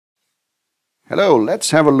Hello,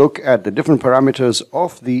 let's have a look at the different parameters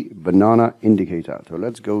of the banana indicator. So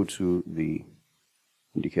let's go to the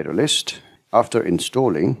indicator list. After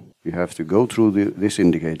installing, you have to go through this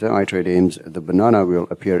indicator, iTradeAIMS. The banana will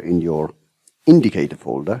appear in your indicator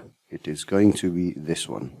folder. It is going to be this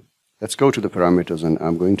one. Let's go to the parameters and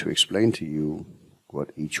I'm going to explain to you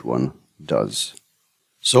what each one does.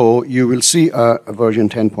 So you will see a version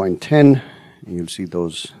 10.10. You'll see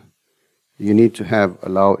those. You need to have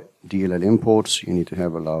allow DLL imports, you need to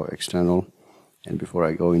have allow external. And before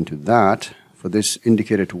I go into that, for this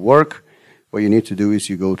indicator to work, what you need to do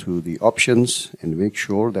is you go to the options and make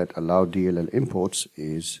sure that allow DLL imports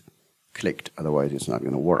is clicked, otherwise it's not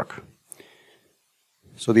going to work.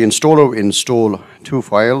 So the installer will install two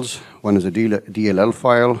files. One is a DLL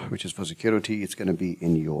file, which is for security. It's going to be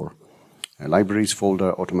in your libraries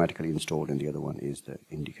folder, automatically installed, and the other one is the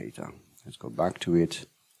indicator. Let's go back to it,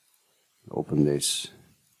 open this.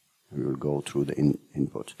 We will go through the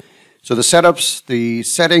input. So the setups, the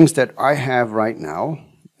settings that I have right now,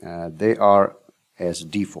 they are as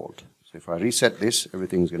default. So if I reset this,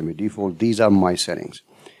 everything is going to be default. These are my settings.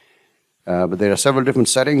 But there are several different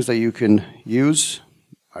settings that you can use.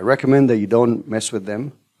 I recommend that you don't mess with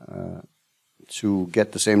them to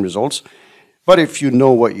get the same results. But if you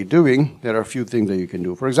know what you're doing, there are a few things that you can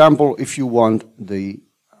do. For example, if you want the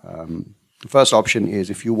first option is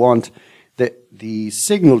if you want the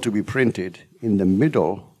signal to be printed in the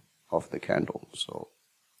middle of the candle. So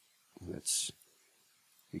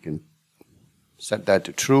you can set that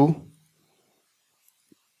to true.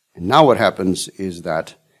 And now what happens is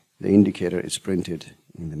that the indicator is printed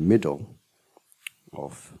in the middle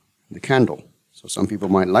of the candle. So some people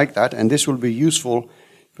might like that, and this will be useful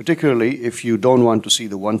particularly if you don't want to see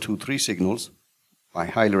the 1, 2, 3 signals. I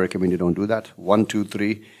highly recommend you don't do that. 1, 2,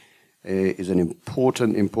 3 is an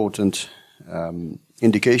important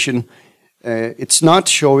indication. It's not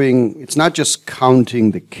just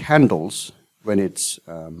counting the candles when it's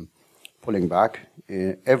pulling back.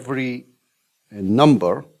 Every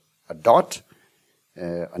number, a dot,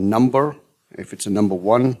 a number, if it's a number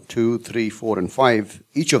 1, 2, 3, 4, and 5,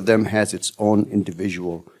 each of them has its own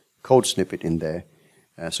individual code snippet in there.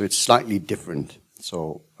 So it's slightly different.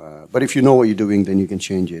 So, but if you know what you're doing, then you can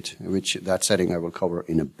change it, which that setting I will cover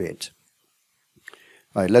in a bit.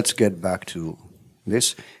 All right, let's get back to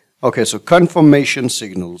this. Okay, so confirmation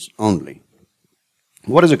signals only.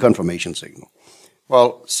 What is a confirmation signal?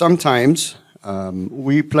 Well, sometimes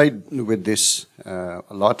we played with this a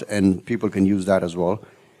lot, and people can use that as well.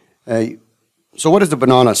 So what is the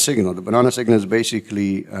banana signal? The banana signal is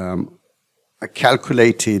basically a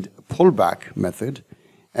calculated pullback method.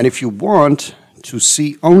 And if you want to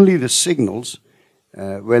see only the signals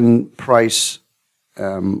when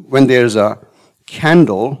there's a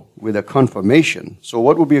candle with a confirmation. So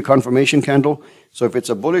what would be a confirmation candle? So if it's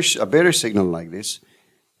a bearish signal like this,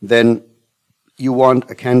 then you want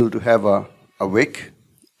a candle to have a wick,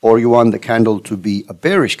 or you want the candle to be a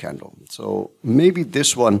bearish candle. So maybe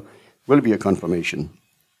this one will be a confirmation.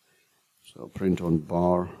 So print on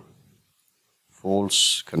bar,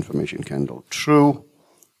 false, confirmation candle, true.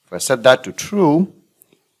 If I set that to true,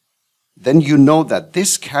 then you know that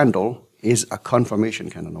this candle is a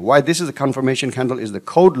confirmation candle. Now, why this is a confirmation candle is the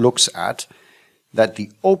code looks at that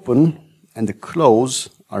the open and the close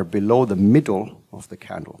are below the middle of the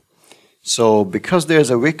candle. So because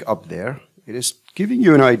there's a wick up there, it is giving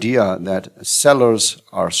you an idea that sellers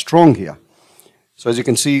are strong here. So as you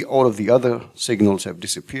can see, all of the other signals have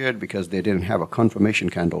disappeared because they didn't have a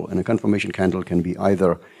confirmation candle. And a confirmation candle can be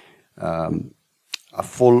either a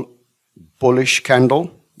full bullish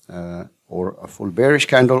candle or a full bearish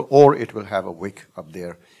candle, or it will have a wick up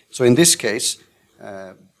there. So in this case,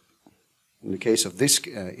 in the case of this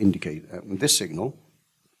this signal,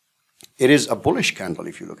 it is a bullish candle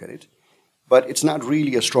if you look at it. But it's not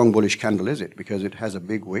really a strong bullish candle, is it? Because it has a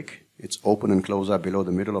big wick. Its open and close are below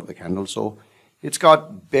the middle of the candle. So it's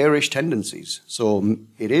got bearish tendencies. So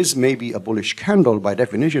it is maybe a bullish candle by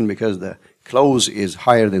definition because the close is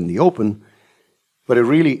higher than the open. But it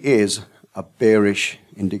really is a bearish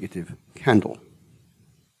indicative candle.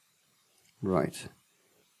 Right.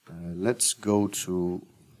 Let's go to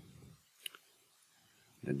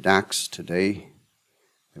the DAX today.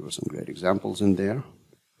 There were some great examples in there.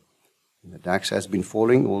 The DAX has been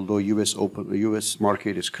falling, although the US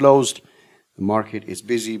market is closed. The market is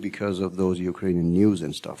busy because of those Ukrainian news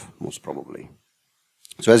and stuff, most probably.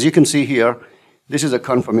 So as you can see here, this is a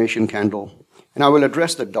confirmation candle. And I will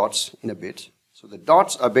address the dots in a bit. So the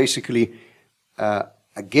dots are basically,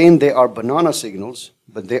 again, they are banana signals,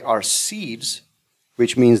 but they are seeds,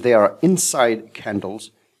 which means they are inside candles,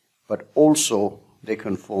 but also they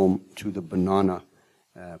conform to the banana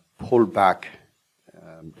pullback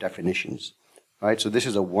definitions, right? So this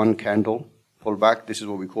is a one candle pullback. This is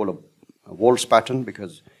what we call a Waltz pattern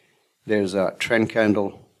because there's a trend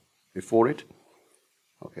candle before it.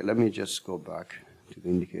 Okay, let me just go back to the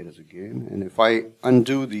indicators again. And if I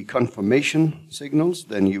undo the confirmation signals,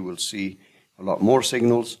 then you will see a lot more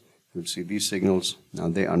signals. You'll see these signals. Now,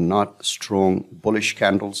 they are not strong bullish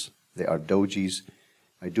candles. They are dojis.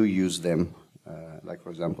 I do use them, like,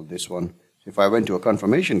 for example, this one. If I went to a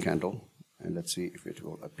confirmation candle, and let's see if it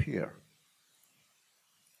will appear.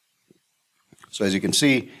 So as you can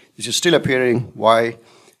see, this is still appearing. Why?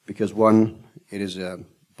 Because one, it is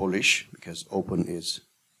bullish because open is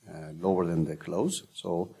lower than the close.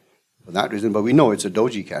 So for that reason, but we know it's a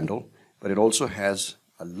doji candle, but it also has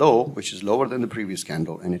a low, which is lower than the previous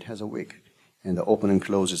candle, and it has a wick. And the open and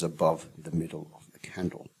close is above the middle of the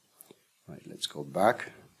candle. Right, let's go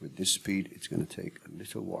back. With this speed, it's going to take a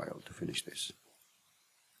little while to finish this.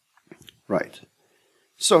 Right.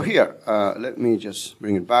 So here, let me just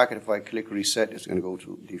bring it back. And if I click reset, it's going to go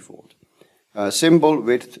to default. Symbol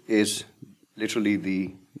width is literally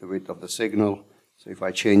the width of the signal. So if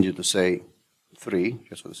I change it to, say, 3,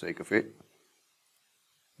 just for the sake of it,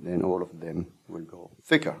 then all of them will go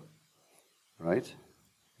thicker, right?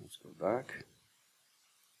 Let's go back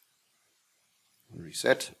and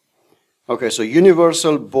reset. Okay, so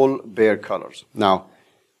universal bull bear colors. Now,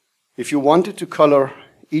 if you wanted to color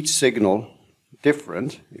each signal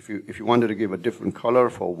different, if you wanted to give a different color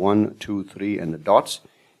for 1, 2, 3, and the dots,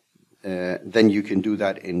 then you can do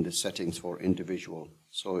that in the settings for individual.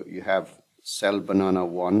 So you have cell banana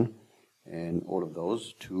 1, and all of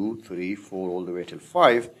those, 2, 3, 4, all the way till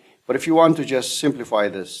 5. But if you want to just simplify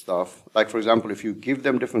this stuff, like for example, if you give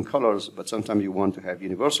them different colors, but sometimes you want to have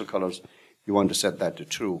universal colors, you want to set that to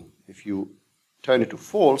true. If you turn it to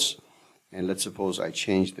false, and let's suppose I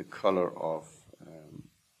change the color of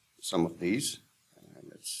some of these,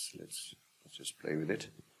 let's just play with it.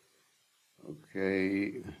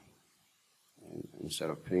 Okay, and instead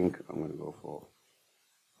of pink, I'm going to go for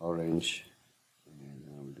orange. And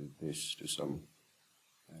I'll do this to some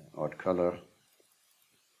odd color.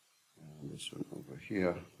 And this one over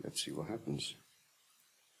here. Let's see what happens.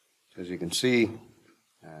 So as you can see,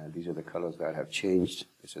 these are the colors that have changed.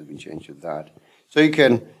 This has been changed to that. So you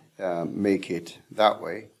can make it that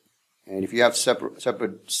way. And if you have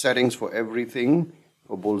separate settings for everything,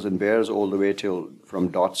 for bulls and bears, all the way till from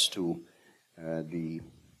dots to the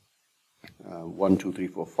 1, 2, 3,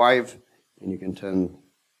 4, 5, and you can turn,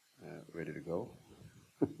 where did it go?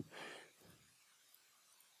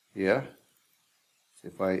 Here. So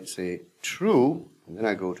if I say true, and then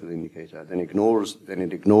I go to the indicator, then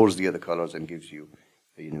it ignores the other colors and gives you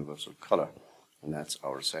a universal color. And that's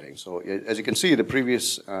our setting. So as you can see, the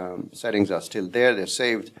previous settings are still there, they're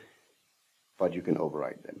saved, but you can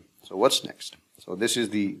override them. So what's next? So this is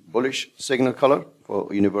the bullish signal color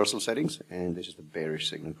for universal settings, and this is the bearish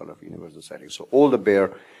signal color for universal settings. So all the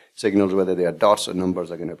bear signals, whether they are dots or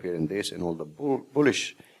numbers, are going to appear in this, and all the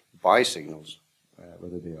bullish buy signals,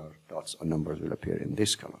 whether they are dots or numbers, will appear in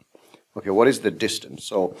this color. Okay, what is the distance?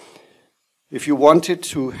 So if you wanted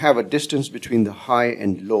to have a distance between the high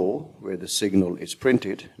and low where the signal is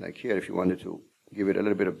printed, like here, if you wanted to give it a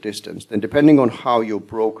little bit of distance, then depending on how your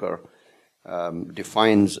broker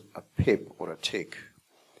defines a pip or a tick,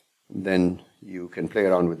 then you can play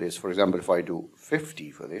around with this. For example, if I do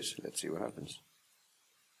 50 for this, let's see what happens.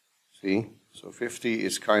 See? So 50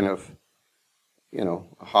 is kind of, you know,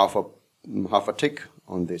 half a tick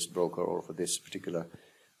on this broker or for this particular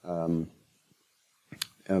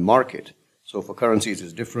market. So for currencies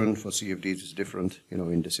it's different, for CFDs it's different, you know,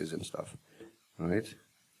 indices and stuff, right?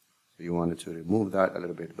 So you wanted to remove that a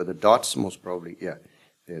little bit, but the dots most probably, yeah,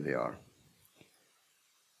 there they are.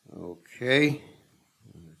 Okay,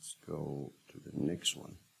 let's go to the next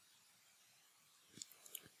one.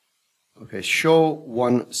 Okay, show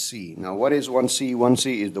 1C. Now what is 1C?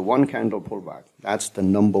 1C is the one candle pullback. That's the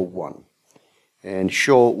number 1. And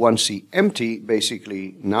show 1C empty,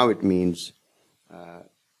 basically, now it means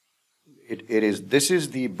this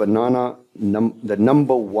is the banana, the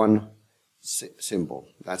number 1 symbol.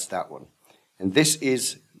 That's that one. And this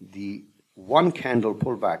is the one candle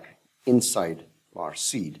pullback inside our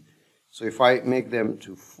seed. So if I make them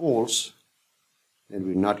to false, then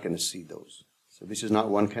we're not going to see those. So this is not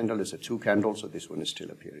one candle, it's a 2 candle, so this one is still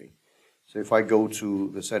appearing. So if I go to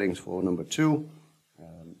the settings for number 2,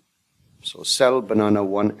 so sell banana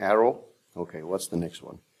 1 arrow. Okay, what's the next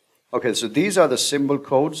one? Okay, so these are the symbol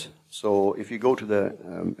codes. So if you go to the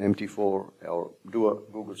MT4 or do a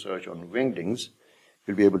Google search on Wingdings,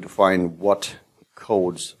 you'll be able to find what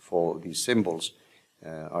codes for these symbols.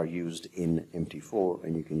 are used in MT4,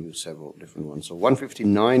 and you can use several different ones. So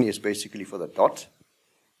 159 is basically for the dot,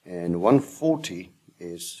 and 140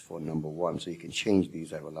 is for number 1. So you can change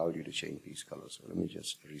these. I've allowed you to change these colors. So let me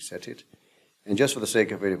just reset it. And just for the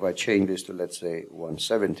sake of it, if I change this to, let's say,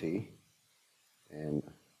 170 and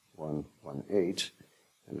 118,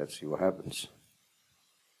 and let's see what happens.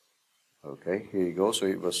 Okay, here you go. So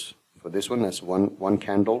it was, for this one, that's one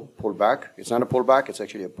candle, pullback. It's not a pullback, it's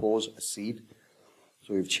actually a pause, a seed.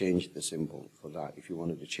 So we've changed the symbol for that. If you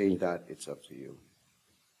wanted to change that, it's up to you.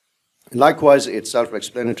 And likewise, it's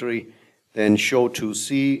self-explanatory. Then show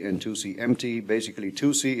 2C and 2C empty. Basically,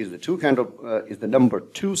 2C is the is the number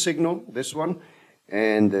 2 signal, this one.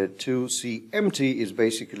 And the 2C empty is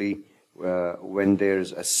basically when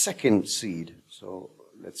there's a second seed. So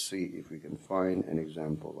let's see if we can find an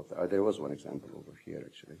example of that. There was one example over here,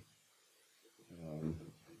 actually.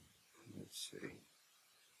 Let's see.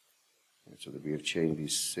 So that we have changed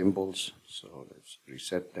these symbols. So let's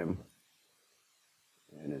reset them.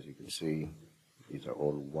 And as you can see, these are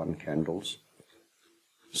all 1 candles.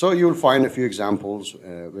 So you'll find a few examples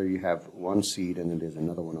where you have one seed and then there's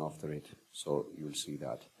another one after it. So you'll see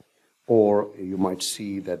that. Or you might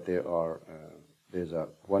see that there's a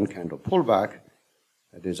 1 candle pullback.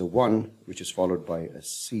 There's a 1 which is followed by a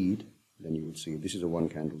seed. Then you will see this is a 1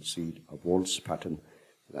 candle seed, a Waltz pattern.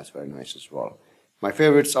 That's very nice as well. My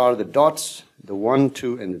favorites are the dots, the 1,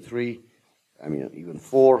 2, and the 3. I mean, even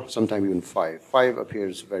 4, sometimes even 5. 5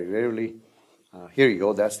 appears very rarely. Here you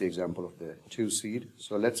go, that's the example of the 2 seed.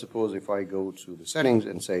 So let's suppose if I go to the settings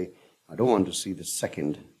and say, I don't want to see the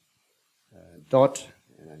second dot,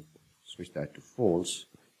 and I switch that to false,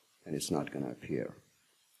 and it's not going to appear,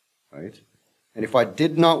 right? And if I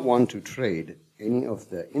did not want to trade any of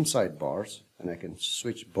the inside bars, and I can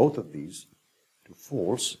switch both of these to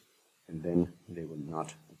false, and then they will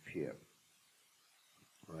not appear,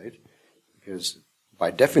 right? Because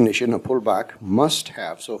by definition, a pullback must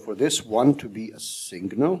have, so for this one to be a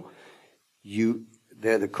signal,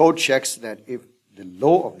 the code checks that if the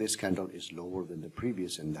low of this candle is lower than the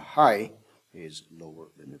previous and the high is lower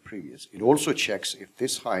than the previous. It also checks if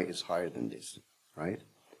this high is higher than this, right?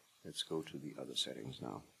 Let's go to the other settings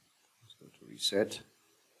now. Let's go to reset.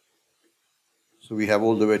 So we have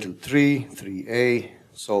all the way to 3A.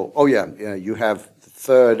 So, oh yeah, you have the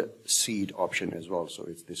 3rd seed option as well, so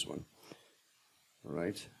it's this one. All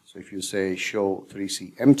right, so if you say show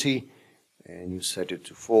 3C empty and you set it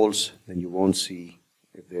to false, then you won't see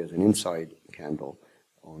if there's an inside candle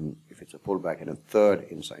on, if it's a pullback, and a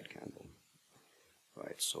 3rd inside candle.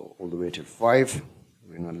 Right, so all the way till 5,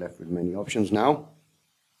 we're not left with many options now.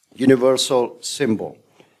 Universal symbol.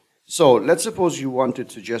 So let's suppose you wanted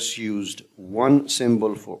to just use one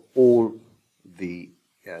symbol for all the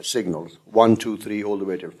signals, 1, 2, 3, all the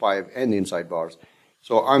way till 5, and the inside bars.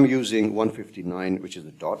 So I'm using 159, which is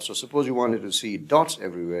the dot. So suppose you wanted to see dots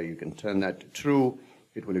everywhere, you can turn that to true.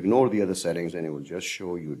 It will ignore the other settings and it will just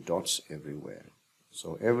show you dots everywhere.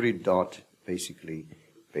 So every dot, basically,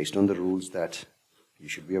 based on the rules that you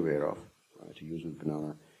should be aware of to use with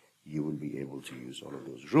Banana, you will be able to use all of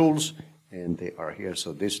those rules, and they are here.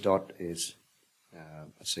 So this dot is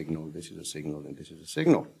a signal, this is a signal, and this is a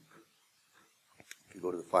signal. If you go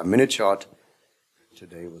to the 5-minute chart,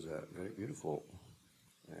 today was a very beautiful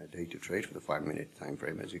day to trade for the 5-minute time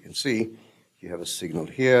frame. As you can see, you have a signal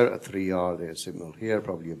here, a 3R, there's a signal here,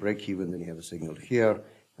 probably a break even, then you have a signal here,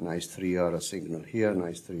 a nice 3R, a signal here, a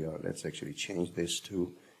nice 3R. Let's actually change this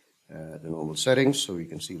to the normal settings so we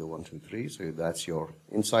can see the 1, 2, 3. So that's your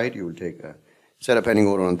inside. You will take a set a pending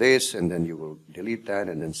order on this, and then you will delete that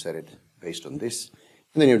and then set it based on this.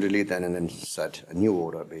 And then you delete that and then set a new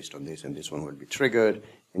order based on this, and this one will be triggered,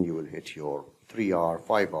 and you will hit your 3R,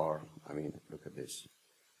 5R. I mean, look at this.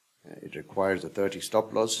 It requires a 30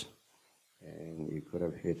 stop loss, and you could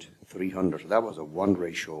have hit 300. So that was a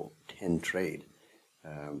 1:10 trade,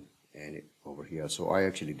 and over here. So I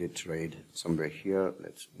actually did trade somewhere here.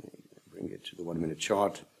 Let's bring it to the 1-minute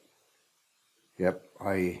chart. Yep,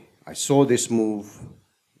 I saw this move,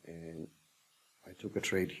 and I took a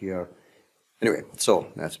trade here. Anyway,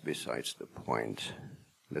 so that's besides the point.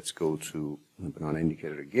 Let's go to the banana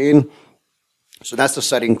indicator again. So that's the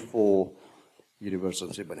setting for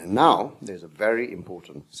universal symbol. And now there's a very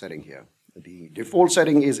important setting here. The default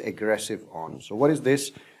setting is aggressive on. So what is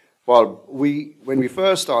this? Well, when we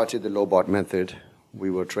first started the low bot method, we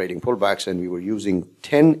were trading pullbacks and we were using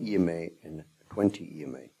 10 EMA and 20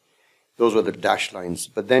 EMA. Those were the dashed lines.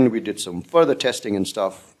 But then we did some further testing and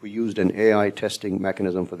stuff. We used an AI testing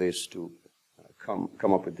mechanism for this to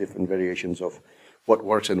come up with different variations of what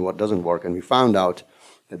works and what doesn't work. And we found out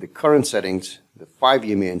that the current settings, the 5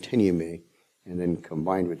 EMA and 10 EMA, and then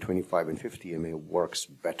combined with 25 and 50 EMA works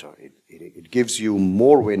better. It gives you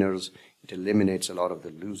more winners. It eliminates a lot of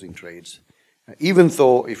the losing trades. Even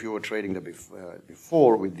though if you were trading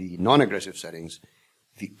before with the non-aggressive settings,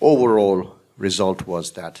 the overall result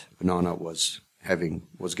was that banana was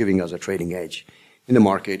giving us a trading edge. In the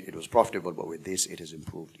market, it was profitable, but with this, it has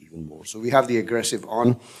improved even more. So we have the aggressive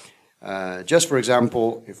on. Just for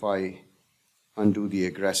example, if I undo the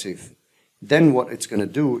aggressive, then what it's going to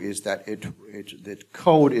do is that the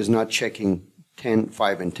code is not checking 10,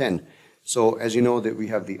 5, and 10. So as you know that we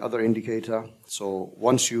have the other indicator. So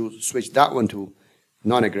once you switch that one to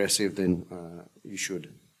non-aggressive, then you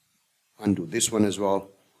should undo this one as well.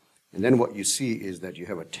 And then what you see is that you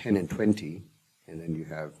have a 10 and 20, and then you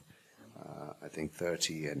have, I think,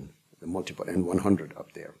 30 and the multiple and 100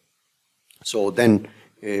 up there. So then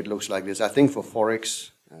it looks like this. I think for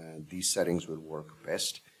Forex, these settings will work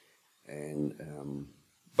best. And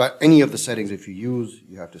but any of the settings, if you use,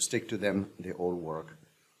 you have to stick to them. They all work,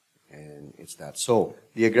 and it's that. So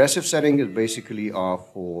the aggressive setting is basically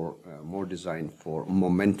for more designed for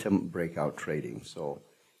momentum breakout trading. So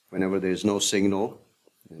whenever there is no signal,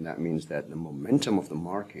 then that means that the momentum of the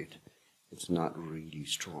market, it's not really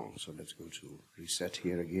strong. So let's go to reset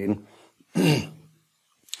here again.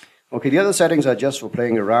 Okay, the other settings are just for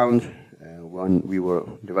playing around when we were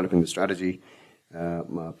developing the strategy.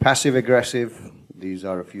 Passive aggressive, these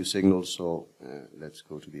are a few signals, so let's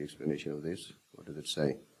go to the explanation of this. What does it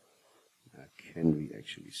say? Can we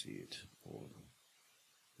actually see it? Or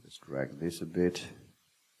let's drag this a bit.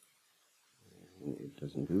 And it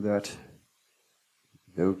doesn't do that.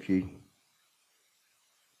 Okay.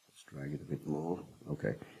 Let's drag it a bit more.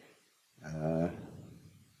 Okay.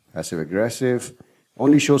 Passive aggressive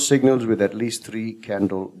only shows signals with at least 3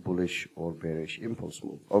 candle bullish or bearish impulse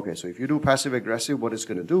move. Okay, so if you do passive aggressive, what it's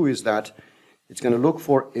going to do is that it's going to look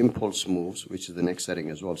for impulse moves, which is the next setting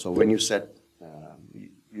as well. So when you set,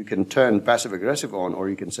 you can turn passive aggressive on, or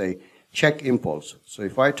you can say check impulse. So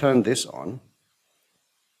if I turn this on,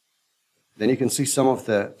 then you can see some of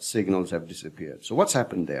the signals have disappeared. So what's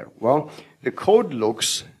happened there? Well, the code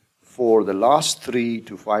looks for the last 3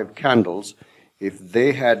 to 5 candles if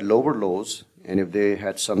they had lower lows and if they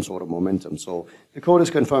had some sort of momentum. So the code is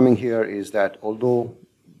confirming here is that although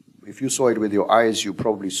if you saw it with your eyes, you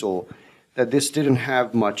probably saw that this didn't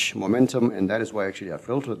have much momentum, and that is why actually I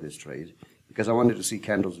filtered this trade, because I wanted to see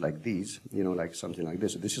candles like these, you know, like something like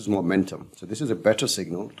this. So this is momentum. So this is a better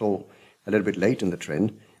signal, though a little bit late in the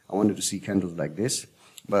trend. I wanted to see candles like this.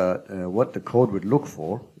 But what the code would look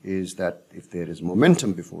for is that if there is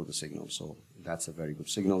momentum before the signal. So that's a very good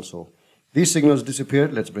signal. So these signals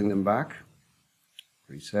disappeared. Let's bring them back.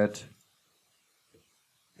 Reset.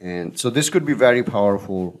 And so this could be very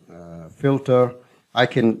powerful filter. I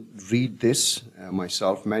can read this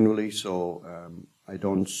myself manually, so I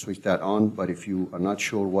don't switch that on. But if you are not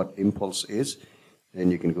sure what impulse is,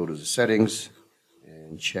 then you can go to the settings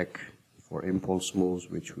and check for impulse moves,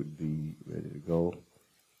 which would be, where did it go?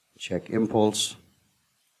 Check impulse,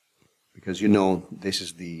 because you know this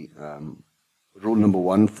is the rule number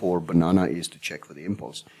 1 for banana is to check for the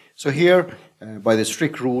impulse. So here, by the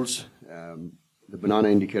strict rules, the banana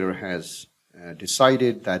indicator has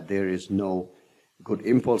decided that there is no good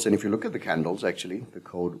impulse. And if you look at the candles, actually, the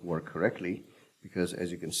code worked correctly, because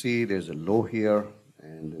as you can see, there's a low here,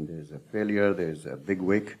 and then there's a failure, there's a big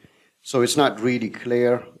wick. So it's not really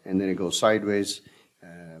clear, and then it goes sideways.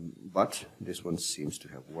 But this one seems to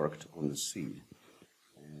have worked on the seed.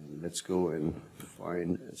 And let's go and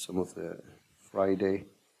find some of the Friday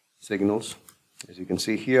signals. As you can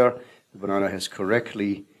see here, the banana has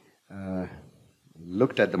correctly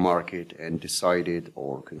looked at the market and decided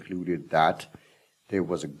or concluded that there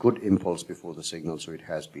was a good impulse before the signal, so it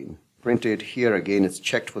has been printed. Here again, it's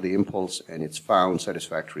checked for the impulse and it's found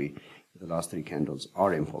satisfactory. The last 3 candles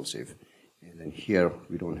are impulsive. And then here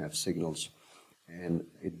we don't have signals. And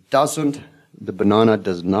it doesn't, the banana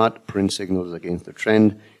does not print signals against the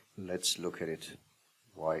trend. Let's look at it,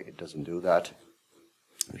 why it doesn't do that.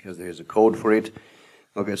 Because there's a code for it.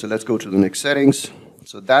 Okay, so let's go to the next settings.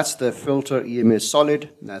 So that's the filter EMA solid.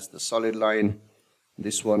 That's the solid line.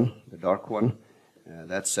 This one, the dark one,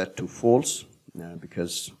 that's set to false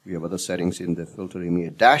because we have other settings in the filter EMA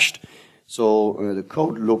dashed. So the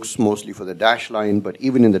code looks mostly for the dash line, but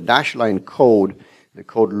even in the dash line code, the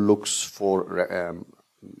code looks for,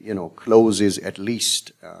 closes at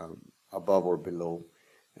least above or below.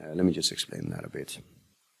 Let me just explain that a bit.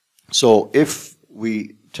 So if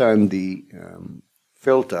we turn the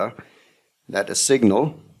filter, that a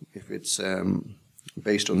signal, if it's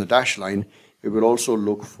based on the dash line, it will also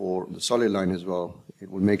look for the solid line as well. It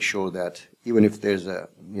will make sure that even if there's a,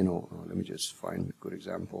 let me just find a good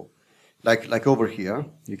example. Like over here,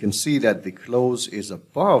 you can see that the close is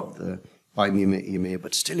above the 5 EMA,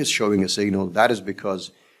 but still is showing a signal. That is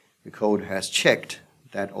because the code has checked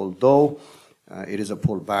that although it is a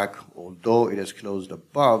pullback, although it has closed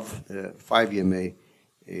above the 5 EMA,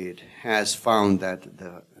 it has found that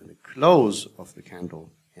the close of the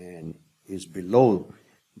candle is below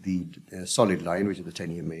the solid line, which is the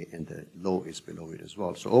 10 EMA, and the low is below it as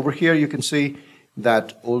well. So over here you can see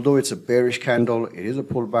that although it's a bearish candle, it is a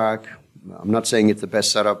pullback. I'm not saying it's the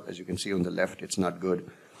best setup. As you can see on the left, it's not good.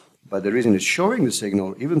 But the reason it's showing the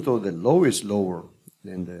signal, even though the low is lower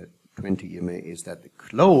than the 20 EMA, is that the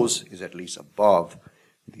close is at least above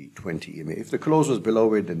the 20 EMA. If the close was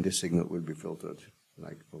below it, then this signal will be filtered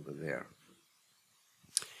like over there.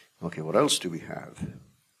 Okay, what else do we have?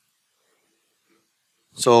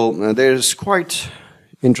 So there's quite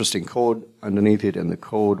interesting code underneath it, and the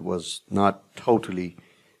code was not totally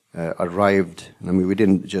arrived. I mean, we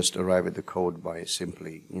didn't just arrive at the code by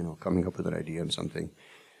simply, coming up with an idea and something.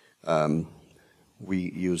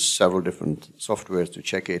 We use several different softwares to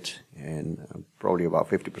check it, and probably about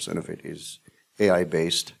 50% of it is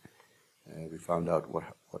AI-based. We found out what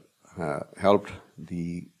helped.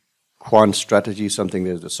 The quant strategy, something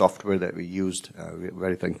is the software that we used. We're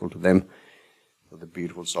very thankful to them for the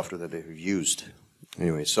beautiful software that they've used.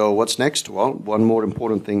 Anyway, so what's next? Well, one more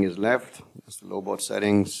important thing is left. That's the low bot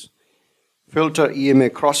settings. Filter EMA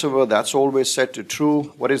crossover, that's always set to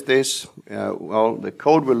true. What is this? Well, the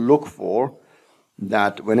code will look for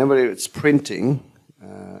that whenever it's printing,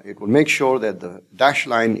 it will make sure that the dash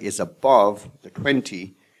line is above the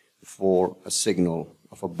 20 for a signal,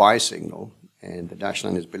 of a buy signal, and the dash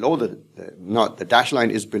line is below the dash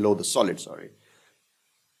line is below the solid, sorry.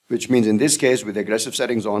 Which means in this case, with the aggressive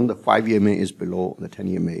settings on, the 5 EMA is below the 10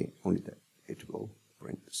 EMA, only that it will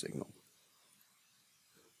print the signal.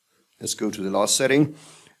 Let's go to the last setting.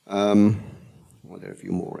 Well, there are a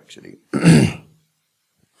few more actually.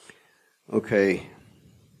 Okay.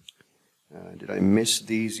 Did I miss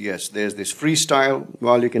these? Yes, there's this freestyle.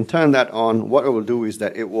 Well, you can turn that on. What it will do is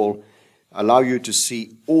that it will allow you to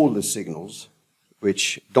see all the signals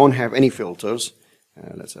which don't have any filters.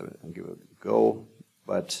 Let's give it a go.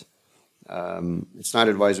 But it's not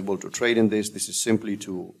advisable to trade in this. This is simply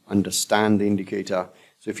to understand the indicator.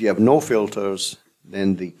 So if you have no filters,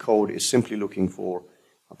 then the code is simply looking for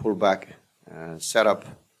a pullback setup,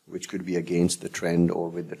 which could be against the trend or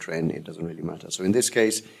with the trend. It doesn't really matter. So in this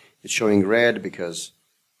case, it's showing red because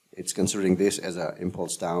it's considering this as an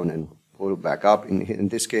impulse down and pull back up. In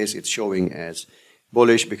this case, it's showing as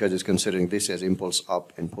bullish because it's considering this as impulse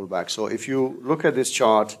up and pull back. So if you look at this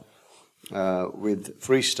chart with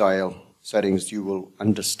freestyle settings, you will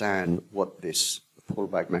understand what this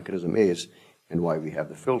pullback mechanism is and why we have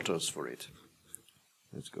the filters for it.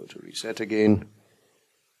 Let's go to reset again.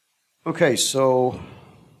 Okay, so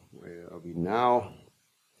where are we now?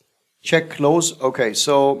 Check close. Okay,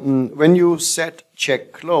 so when you set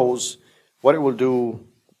check close, what it will do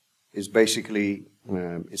is basically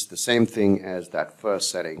it's the same thing as that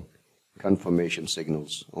first setting, confirmation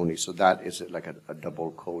signals only. So that is like a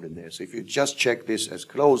double code in there. So if you just check this as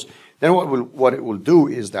close, then what it will do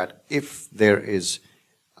is that if there is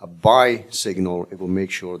a buy signal, it will make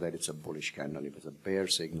sure that it's a bullish candle. If it's a bear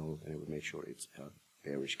signal, then it will make sure it's a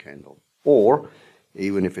bearish candle. Or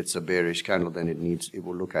even if it's a bearish candle, then it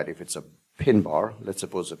will look at if it's a pin bar. Let's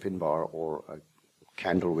suppose a pin bar or a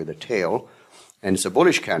candle with a tail, and it's a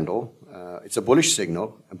bullish candle. It's a bullish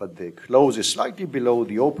signal, but the close is slightly below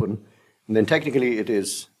the open. And then technically it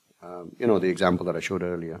is, the example that I showed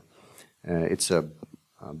earlier. It's a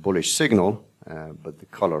bullish signal, but the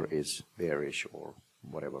color is bearish or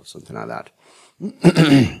whatever, something like that.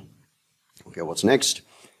 Okay, what's next?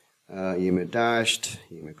 EMA dashed,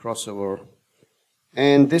 EMA crossover.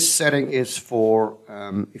 And this setting is for,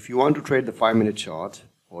 if you want to trade the 5-minute chart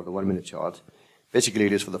or the 1-minute chart, basically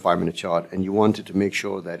it is for the 5-minute chart, and you want it to make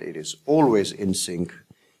sure that it is always in sync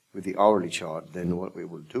with the hourly chart, then what we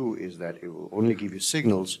will do is that it will only give you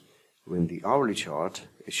signals when the hourly chart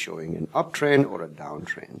is showing an uptrend or a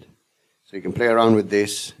downtrend. So you can play around with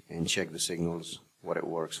this and check the signals, what it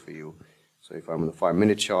works for you. So if I'm on the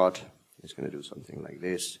 5-minute chart, it's going to do something like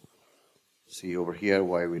this. See over here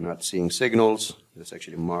why we're not seeing signals. Let's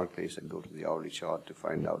actually mark this and go to the hourly chart to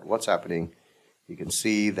find out what's happening. You can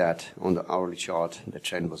see that on the hourly chart, the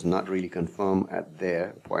trend was not really confirmed at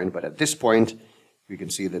their point, but at this point, you can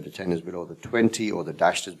see that the 10 is below the 20 or the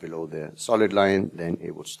dashed is below the solid line, then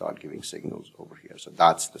it will start giving signals over here. So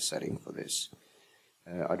that's the setting for this.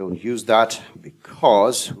 I don't use that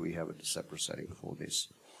because we have a separate setting for this.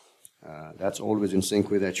 That's always in sync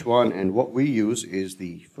with H1, and what we use is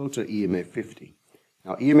the filter EMA 50.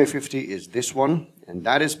 Now EMA 50 is this one, and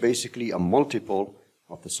that is basically a multiple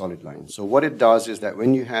of the solid line. So what it does is that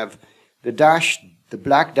when you have the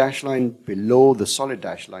black dash line below the solid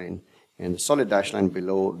dash line, and the solid dash line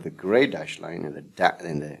below the gray dash line, and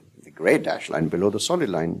the gray dash line below the solid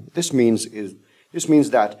line, this means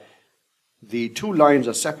that the two lines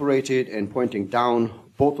are separated and pointing down,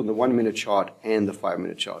 both on the 1 minute chart and the 5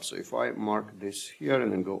 minute chart. So if I mark this here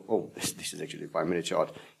and then go, oh, this is actually a 5 minute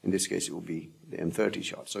chart. In this case, it will be the M30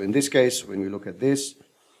 chart. So in this case, when we look at this,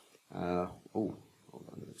 hold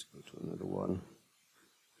on, let's go to another one.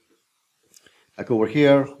 Like over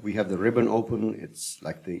here, we have the ribbon open. It's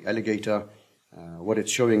like the alligator. What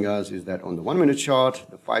it's showing us is that on the 1 minute chart,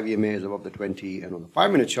 the 5 EMA is above the 20, and on the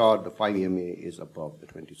 5 minute chart, the 5 EMA is above the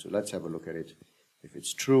 20. So let's have a look at it. If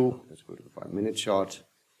it's true, let's go to the 5 minute chart.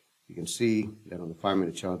 You can see that on the 5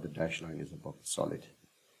 minute chart, the dash line is above the solid.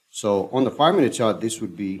 So on the 5 minute chart, this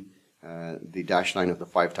would be the dash line of the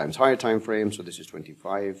 5 times higher time frame. So this is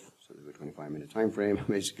 25, so this is a 25 minute time frame.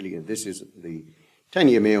 Basically, this is the 10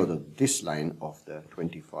 EMA, or this line of the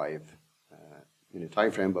 25 minute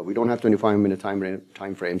time frame, but we don't have 25 minute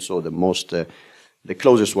time frame, so the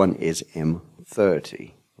closest one is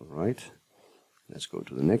M30. All right, let's go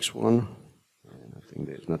to the next one. And I think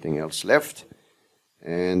there's nothing else left,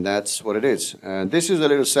 and that's what it is. This is a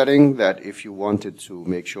little setting that if you wanted to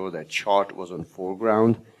make sure that chart was on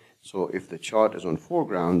foreground, so if the chart is on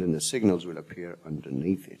foreground, then the signals will appear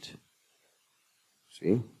underneath it.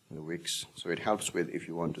 See the wicks, so it helps with if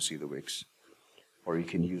you want to see the wicks, or you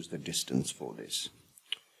can use the distance for this.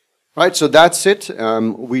 Right, so that's it.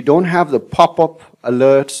 We don't have the pop-up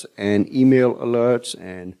alerts and email alerts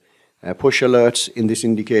and push alerts in this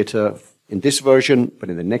indicator in this version, but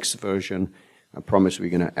in the next version, I promise we're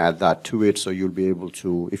going to add that to it, so you'll be able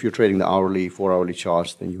to, if you're trading the hourly, 4-hourly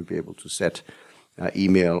charts, then you'll be able to set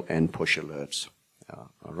email and push alerts.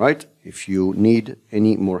 All right, if you need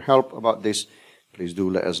any more help about this, please do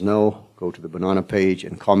let us know. Go to the Banana page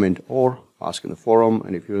and comment, or ask in the forum,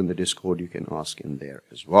 and if you're in the Discord, you can ask in there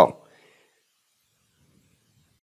as well.